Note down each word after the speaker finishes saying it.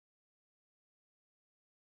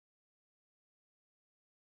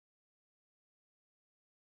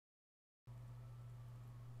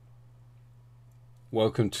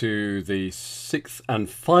Welcome to the sixth and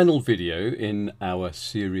final video in our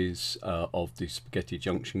series of the Spaghetti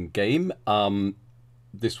Junction game.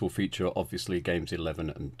 This will feature obviously games 11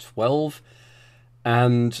 and 12,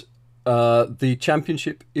 and the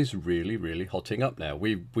championship is really hotting up now.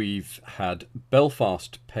 We've had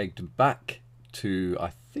Belfast pegged back to,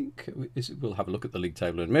 I think, we'll have a look at the league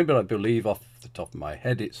table and remember, I believe off the top of my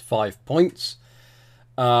head it's 5 points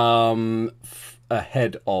ahead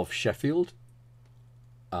of Sheffield.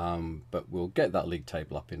 But we'll get that league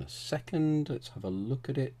table up in a second. Let's have a look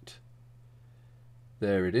at it.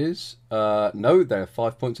 There it is. No, they're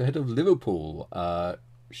 5 points ahead of Liverpool.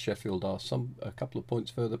 Sheffield are a couple of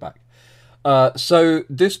points further back. So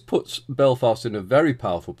this puts Belfast in a very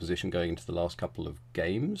powerful position going into the last couple of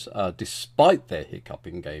games, despite their hiccup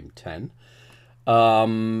in game 10.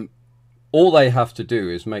 All they have to do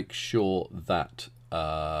is make sure that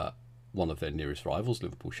one of their nearest rivals,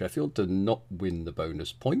 Liverpool Sheffield, do not win the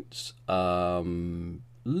bonus points.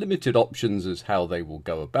 Limited options as how they will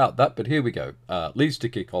go about that, but here we go. Leeds to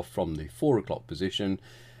kick off from the 4 o'clock position,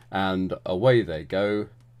 and away they go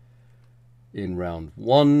in round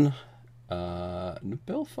 1.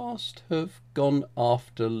 Belfast have gone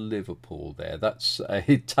after Liverpool there. That's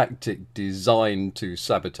a tactic designed to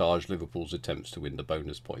sabotage Liverpool's attempts to win the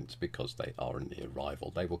bonus points because they are a near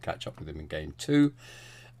rival. They will catch up with them in game 2.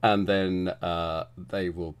 And then they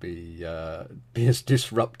will be as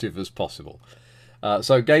disruptive as possible.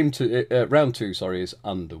 So round 2, is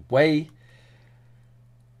underway.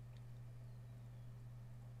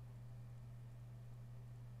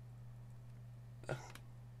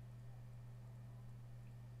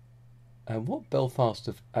 And what Belfast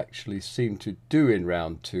have actually seemed to do in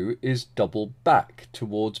round 2 is double back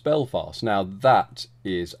towards Belfast. Now that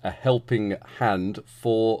is a helping hand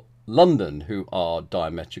for London, who are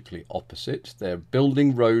diametrically opposite. They're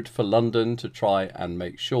building road for London to try and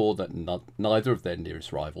make sure that neither of their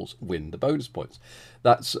nearest rivals win the bonus points.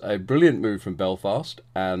 That's a brilliant move from Belfast,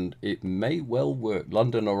 and it may well work.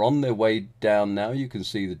 London are on their way down now. You can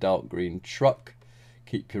see the dark green truck.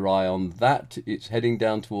 Keep your eye on that. It's heading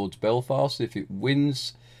down towards Belfast. If it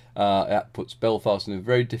wins, that puts Belfast in a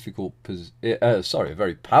very a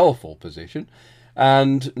very powerful position.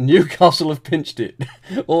 And Newcastle have pinched it.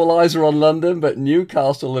 All eyes are on London, but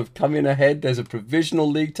Newcastle have come in ahead. There's a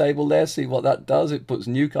provisional league table there. See what that does. It puts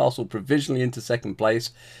Newcastle provisionally into second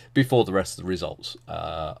place before the rest of the results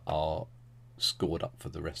are scored up for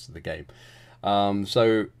the rest of the game.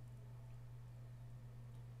 So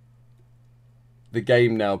the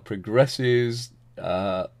game now progresses.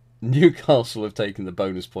 Newcastle have taken the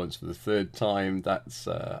bonus points for the 3rd time. That's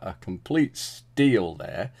a complete steal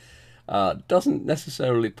there. Doesn't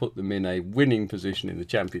necessarily put them in a winning position in the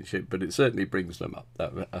championship, but it certainly brings them up.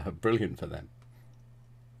 That's brilliant for them.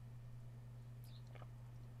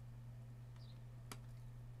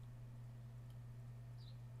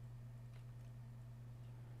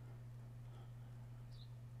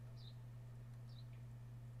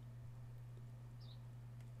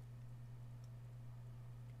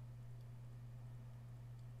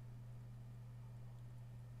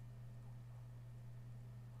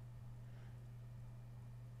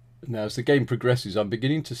 Now, as the game progresses, I'm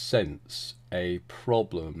beginning to sense a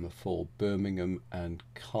problem for Birmingham and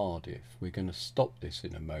Cardiff. We're going to stop this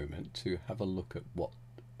in a moment to have a look at what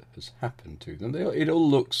has happened to them. It all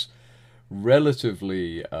looks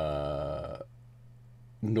relatively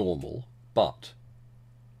normal, but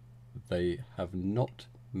they have not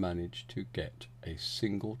managed to get a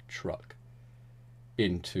single truck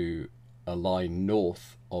into a line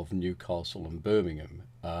north of Newcastle and Birmingham.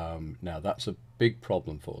 Now that's a big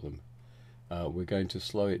problem for them. We're going to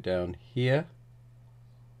slow it down here.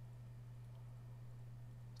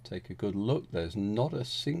 Take a good look. There's not a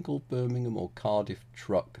single Birmingham or Cardiff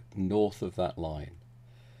truck north of that line.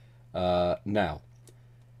 Now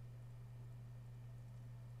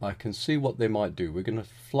I can see what they might do. We're going to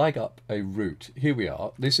flag up a route. Here we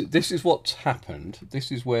are. This is what's happened.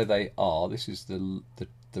 This is where they are. This is the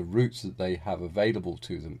routes that they have available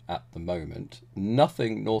to them at the moment.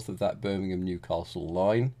 Nothing north of that Birmingham-Newcastle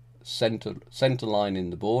line, centre line in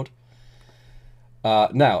the board.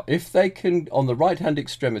 Now, if they can, on the right-hand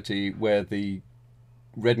extremity where the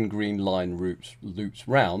red and green line loops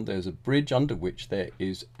round, there's a bridge under which there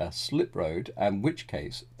is a slip road, in which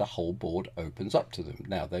case the whole board opens up to them.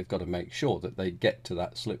 Now, they've got to make sure that they get to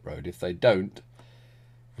that slip road. If they don't,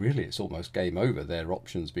 really it's almost game over. Their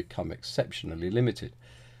options become exceptionally limited.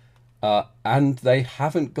 And they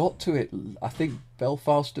haven't got to it. I think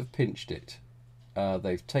Belfast have pinched it.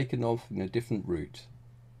 They've taken off in a different route.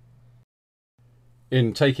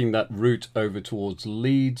 In taking that route over towards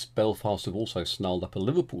Leeds, Belfast have also snarled up a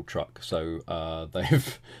Liverpool truck, so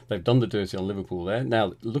they've done the dirty on Liverpool there.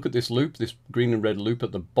 Now look at this loop, this green and red loop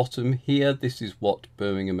at the bottom here. This is what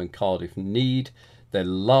Birmingham and Cardiff need. Their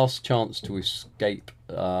last chance to escape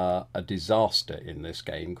a disaster in this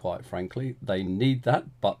game, quite frankly. They need that,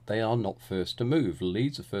 but they are not first to move.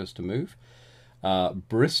 Leeds are first to move.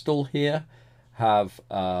 Bristol here have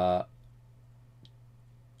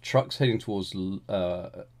trucks heading towards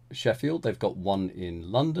Sheffield. They've got one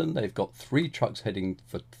in London. They've got 3 trucks heading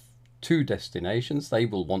for 2 destinations. They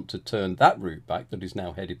will want to turn that route back that is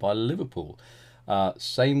now headed by Liverpool.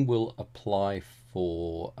 Same will apply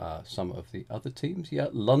for some of the other teams. Yeah,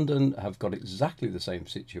 London have got exactly the same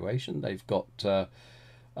situation. They've got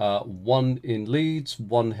 1 in Leeds,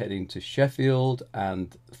 1 heading to Sheffield,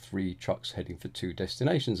 and 3 trucks heading for 2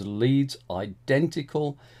 destinations. Leeds,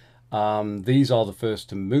 identical. These are the first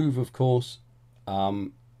to move, of course,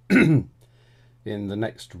 in the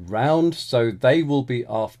next round. So they will be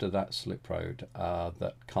after that slip road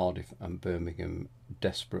that Cardiff and Birmingham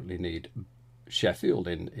desperately need. Sheffield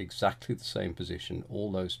in exactly the same position. All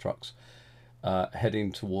those trucks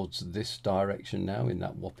heading towards this direction now in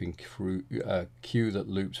that whopping queue that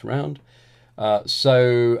loops round.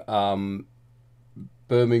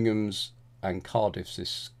 Birmingham's and Cardiff's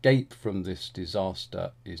escape from this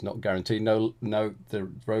disaster is not guaranteed. No, the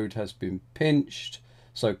road has been pinched.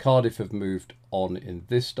 So Cardiff have moved on in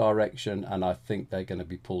this direction, and I think they're going to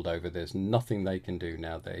be pulled over. There's nothing they can do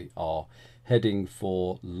now. They are heading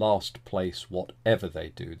for last place, whatever they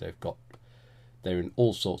do. They're in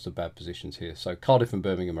all sorts of bad positions here. So Cardiff and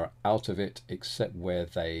Birmingham are out of it, except where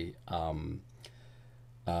they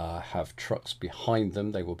have trucks behind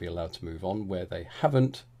them. They will be allowed to move on. Where they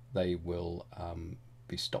haven't, they will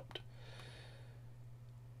be stopped.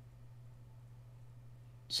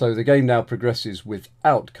 So the game now progresses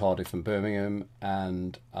without Cardiff and Birmingham,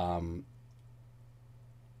 and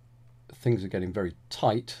things are getting very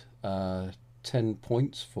tight. 10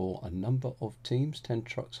 points for a number of teams, 10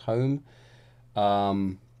 trucks home.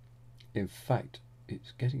 In fact,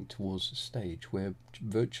 it's getting towards a stage where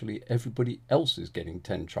virtually everybody else is getting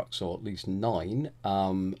 10 trucks, or at least 9.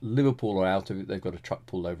 Liverpool are out of it. They've got a truck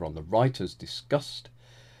pulled over on the right, as discussed.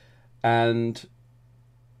 And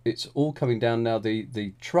it's all coming down now.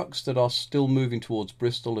 The trucks that are still moving towards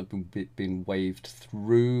Bristol have been waved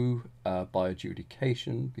through by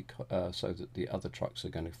adjudication, so that the other trucks are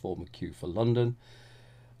going to form a queue for London.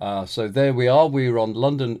 So there we are. We're on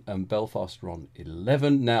London, and Belfast are on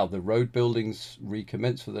 11. Now the road buildings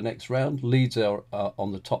recommence for the next round. Leeds are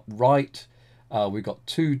on the top right. We've got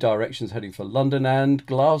 2 directions heading for London, and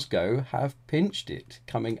Glasgow have pinched it,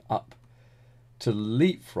 coming up to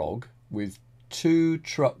leapfrog with 2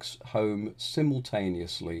 trucks home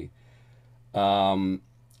simultaneously.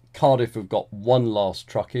 Cardiff have got 1 last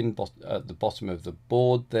truck in at the bottom of the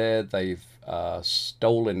board there. They've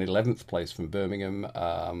stolen 11th place from Birmingham.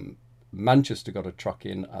 Manchester got a truck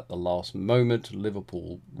in at the last moment.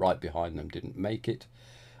 Liverpool, right behind them, didn't make it.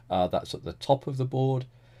 That's at the top of the board.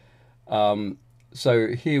 So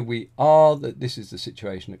here we are. This is the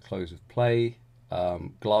situation at close of play.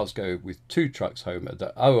 Glasgow with 2 trucks home.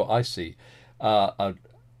 Oh, I see.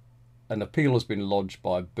 An appeal has been lodged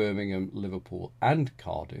by Birmingham, Liverpool and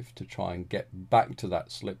Cardiff to try and get back to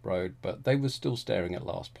that slip road, but they were still staring at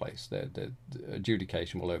last place. The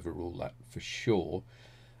adjudication will overrule that for sure.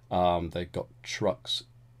 They've got trucks,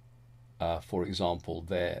 for example,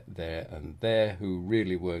 there and there, who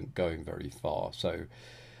really weren't going very far. So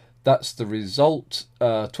that's the result.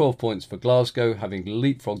 12 points for Glasgow, having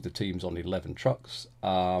leapfrogged the teams on 11 trucks.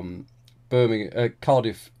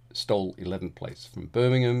 Cardiff stole 11th place from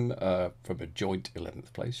Birmingham, from a joint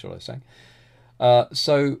 11th place, shall I say.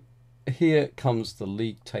 So here comes the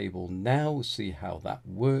league table now. We'll see how that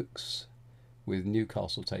works, with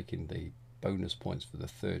Newcastle taking the bonus points for the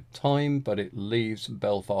 3rd time, but it leaves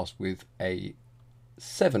Belfast with a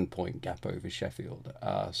 7-point gap over Sheffield.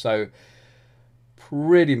 So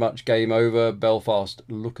pretty much game over. Belfast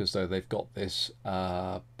look as though they've got this,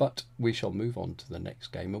 but we shall move on to the next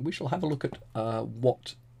game, and we shall have a look at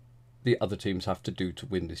what the other teams have to do to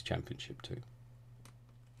win this championship too.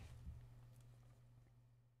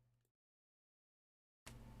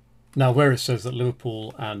 Now, where it says that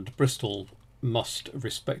Liverpool and Bristol must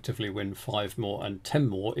respectively win 5 more and 10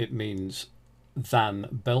 more, it means than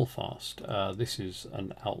Belfast. This is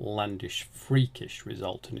an outlandish, freakish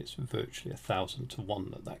result, and it's virtually 1,000 to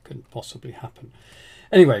 1 that couldn't possibly happen.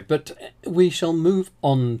 Anyway, but we shall move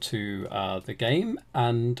on to the game,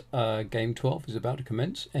 and game 12 is about to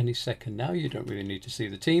commence any second now. You don't really need to see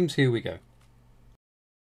the teams. Here we go.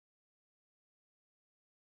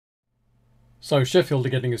 So Sheffield are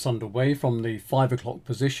getting us underway from the 5 o'clock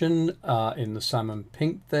position in the salmon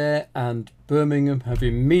pink there, and Birmingham have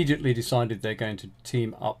immediately decided they're going to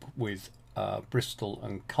team up with Bristol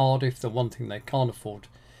and Cardiff. The one thing they can't afford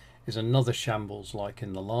is another shambles like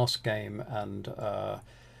in the last game, and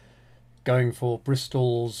going for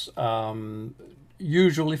Bristol's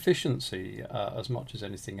usual efficiency as much as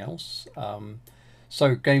anything else.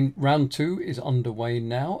 So game round 2 is underway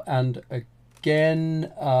now, and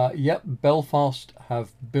again, yep, Belfast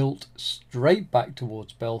have built straight back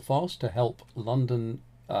towards Belfast to help London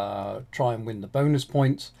try and win the bonus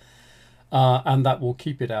points, and that will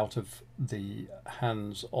keep it out of the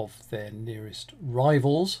hands of their nearest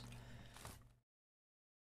rivals.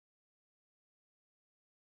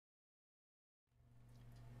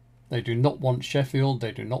 They do not want Sheffield,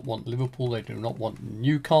 they do not want Liverpool, they do not want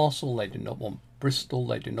Newcastle, they do not want Bristol,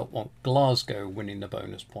 they do not want Glasgow winning the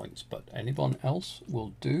bonus points, but anyone else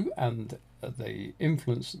will do, and the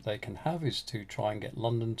influence that they can have is to try and get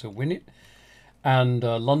London to win it. And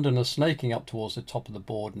London are snaking up towards the top of the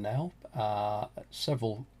board now.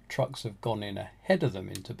 Several trucks have gone in ahead of them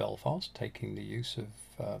into Belfast, taking the use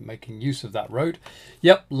of making use of that road.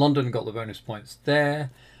 Yep, London got the bonus points there.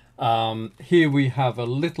 Here we have a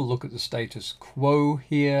little look at the status quo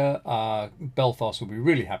here. Belfast will be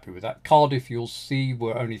really happy with that. Cardiff, you'll see,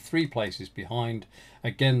 were only 3 places behind.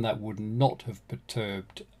 Again, that would not have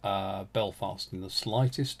perturbed Belfast in the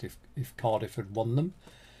slightest if Cardiff had won them.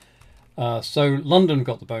 So London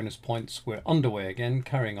got the bonus points. We're underway again,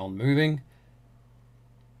 carrying on moving.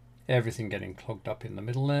 Everything getting clogged up in the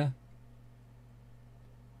middle there.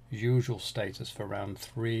 Usual status for round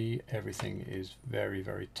 3. Everything is very,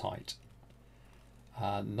 very tight.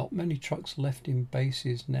 Not many trucks left in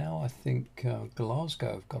bases now. I think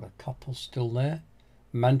Glasgow have got a couple still there.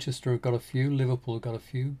 Manchester have got a few. Liverpool have got a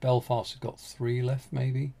few. Belfast have got 3 left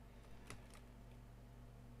maybe.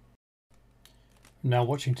 Now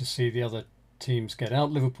watching to see the other teams get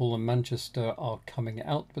out. Liverpool and Manchester are coming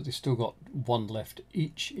out, but they've still got 1 left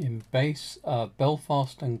each in base.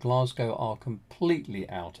 Belfast and Glasgow are completely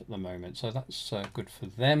out at the moment, so that's good for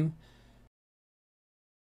them.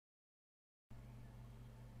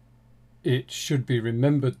 It should be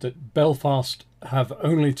remembered that Belfast have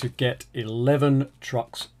only to get 11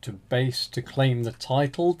 trucks to base to claim the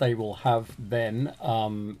title. They will have then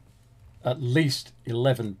at least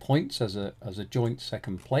 11 points as a joint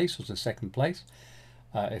second place, as a second place.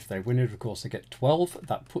 If they win it, of course, they get 12.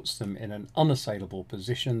 That puts them in an unassailable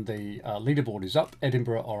position. The leaderboard is up.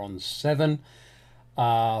 Edinburgh are on 7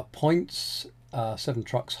 points, 7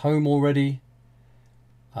 trucks home already.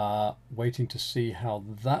 Waiting to see how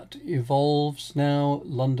that evolves now.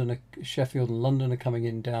 Sheffield and London are coming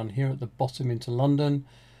in down here at the bottom into London.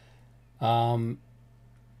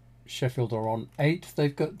 Sheffield are on 8.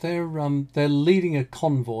 They're leading a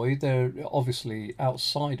convoy. They're obviously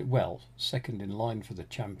outside, well, second in line for the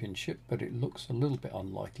championship, but it looks a little bit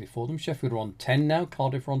unlikely for them. Sheffield are on 10 now.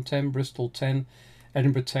 Cardiff are on 10. Bristol 10.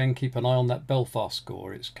 Edinburgh 10. Keep an eye on that Belfast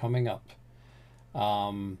score. It's coming up.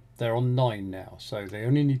 They're on 9 now, so they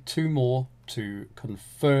only need 2 more to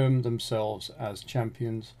confirm themselves as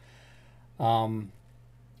champions.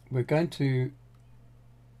 We're going to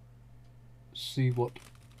see what.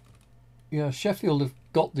 Yeah, Sheffield have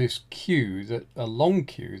got this queue, a long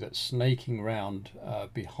queue that's snaking round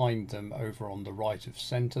behind them over on the right of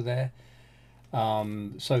centre there.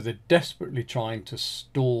 So they're desperately trying to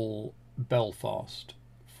stall Belfast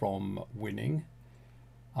from winning.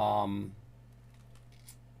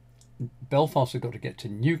 Belfast have got to get to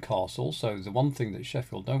Newcastle, so the one thing that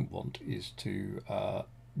Sheffield don't want is to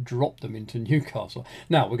drop them into Newcastle.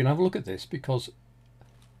 Now, we're going to have a look at this because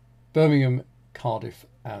Birmingham, Cardiff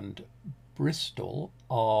and Bristol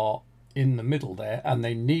are in the middle there, and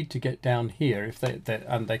they need to get down here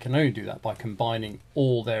and they can only do that by combining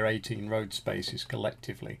all their 18 road spaces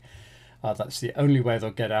collectively. That's the only way they'll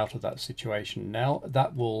get out of that situation. Now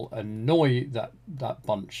that will annoy that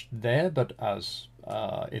bunch there, but as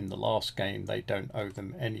in the last game, they don't owe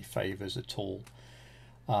them any favours at all.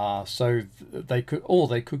 So they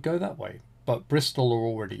could go that way, but Bristol are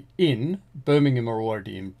already in. Birmingham are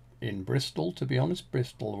already in Bristol, to be honest.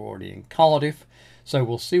 Bristol are already in Cardiff, so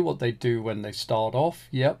we'll see what they do when they start off.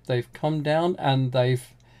 Yep, they've come down and they've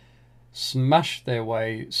smashed their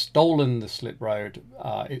way, stolen the slip road.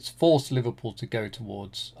 It's forced Liverpool to go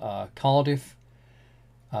towards Cardiff,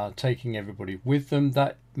 taking everybody with them.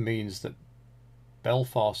 That means that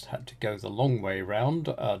Belfast had to go the long way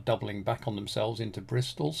round, doubling back on themselves into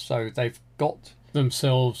Bristol, so they've got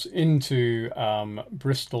themselves into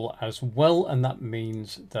Bristol as well, and that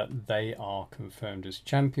means that they are confirmed as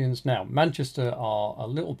champions. Now Manchester are a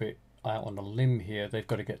little bit out on a limb here, they've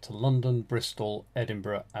got to get to London, Bristol,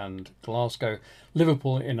 Edinburgh and Glasgow.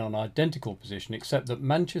 Liverpool in an identical position, except that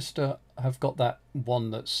Manchester have got that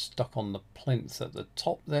one that's stuck on the plinth at the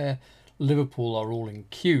top there. Liverpool are all in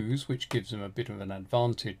queues, which gives them a bit of an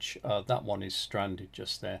advantage. That one is stranded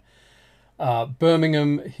just there.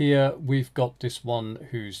 Birmingham here, we've got this one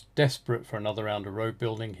who's desperate for another round of road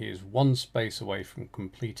building. He is one space away from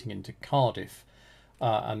completing into Cardiff,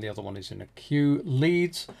 and the other one is in a queue.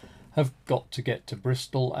 Leeds have got to get to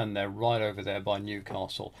Bristol, and they're right over there by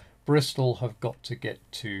Newcastle. Bristol have got to get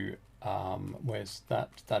to, where's that?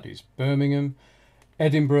 That is Birmingham.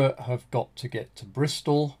 Edinburgh have got to get to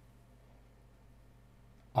Bristol.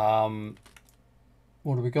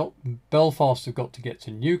 What have we got? Belfast have got to get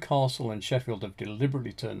to Newcastle, and Sheffield have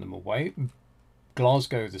deliberately turned them away.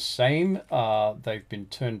 Glasgow the same. They've been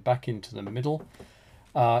turned back into the middle.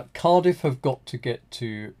 Cardiff have got to get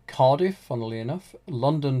to Cardiff, funnily enough.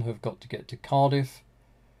 London have got to get to Cardiff.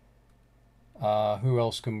 Who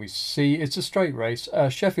else can we see? It's a straight race.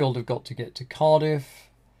 Sheffield have got to get to Cardiff.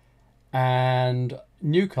 And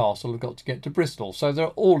Newcastle have got to get to Bristol. So they're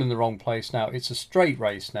all in the wrong place now. It's a straight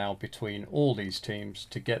race now between all these teams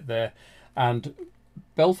to get there. And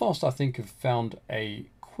Belfast, I think, have found a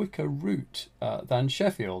quicker route than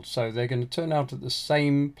Sheffield. So they're going to turn out at the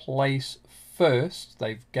same place first.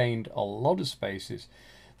 They've gained a lot of spaces.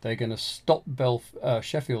 They're going to stop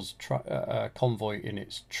Sheffield's convoy in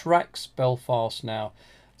its tracks. Belfast now,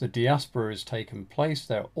 the diaspora has taken place.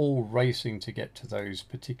 They're all racing to get to those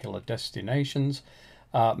particular destinations.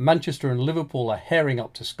 Manchester and Liverpool are herring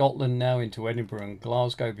up to Scotland now, into Edinburgh and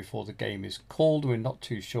Glasgow before the game is called. We're not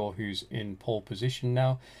too sure who's in pole position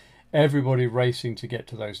now. Everybody racing to get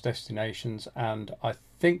to those destinations, and I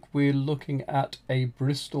think we're looking at a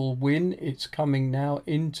Bristol win. It's coming now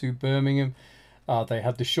into Birmingham. They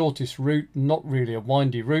had the shortest route, not really a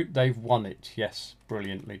windy route. They've won it. Yes,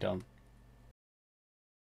 brilliantly done.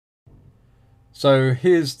 So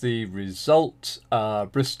here's the result.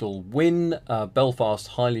 Bristol win. Belfast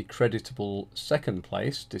highly creditable second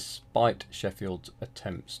place, despite Sheffield's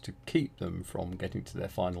attempts to keep them from getting to their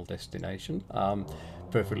final destination.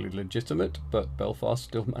 Perfectly legitimate, but Belfast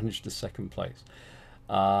still managed a second place.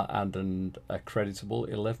 And a creditable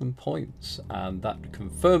 11 points. And that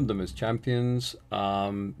confirmed them as champions,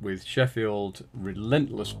 with Sheffield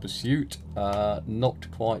relentless pursuit not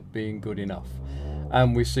quite being good enough.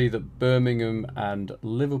 And we see that Birmingham and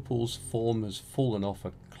Liverpool's form has fallen off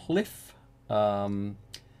a cliff,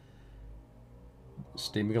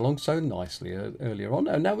 steaming along so nicely earlier on.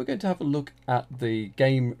 And now we're going to have a look at the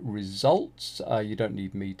game results. You don't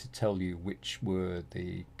need me to tell you which were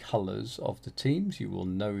the colours of the teams. You will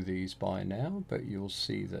know these by now, but you'll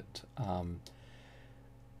see that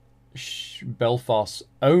Belfast's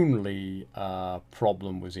only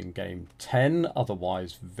problem was in game 10,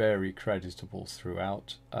 otherwise very creditable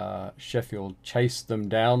throughout. Sheffield chased them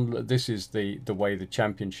down. This is the way the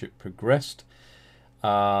championship progressed.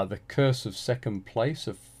 The curse of second place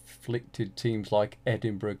afflicted teams like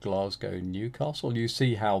Edinburgh, Glasgow, Newcastle. You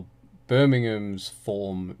see how Birmingham's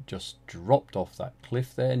form just dropped off that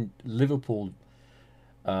cliff there. Liverpool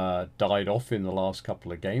died off in the last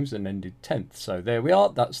couple of games and ended 10th. So there we are.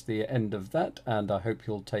 That's the end of that, and I hope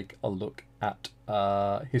you'll take a look at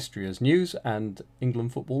history as news and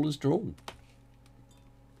England football as drawn.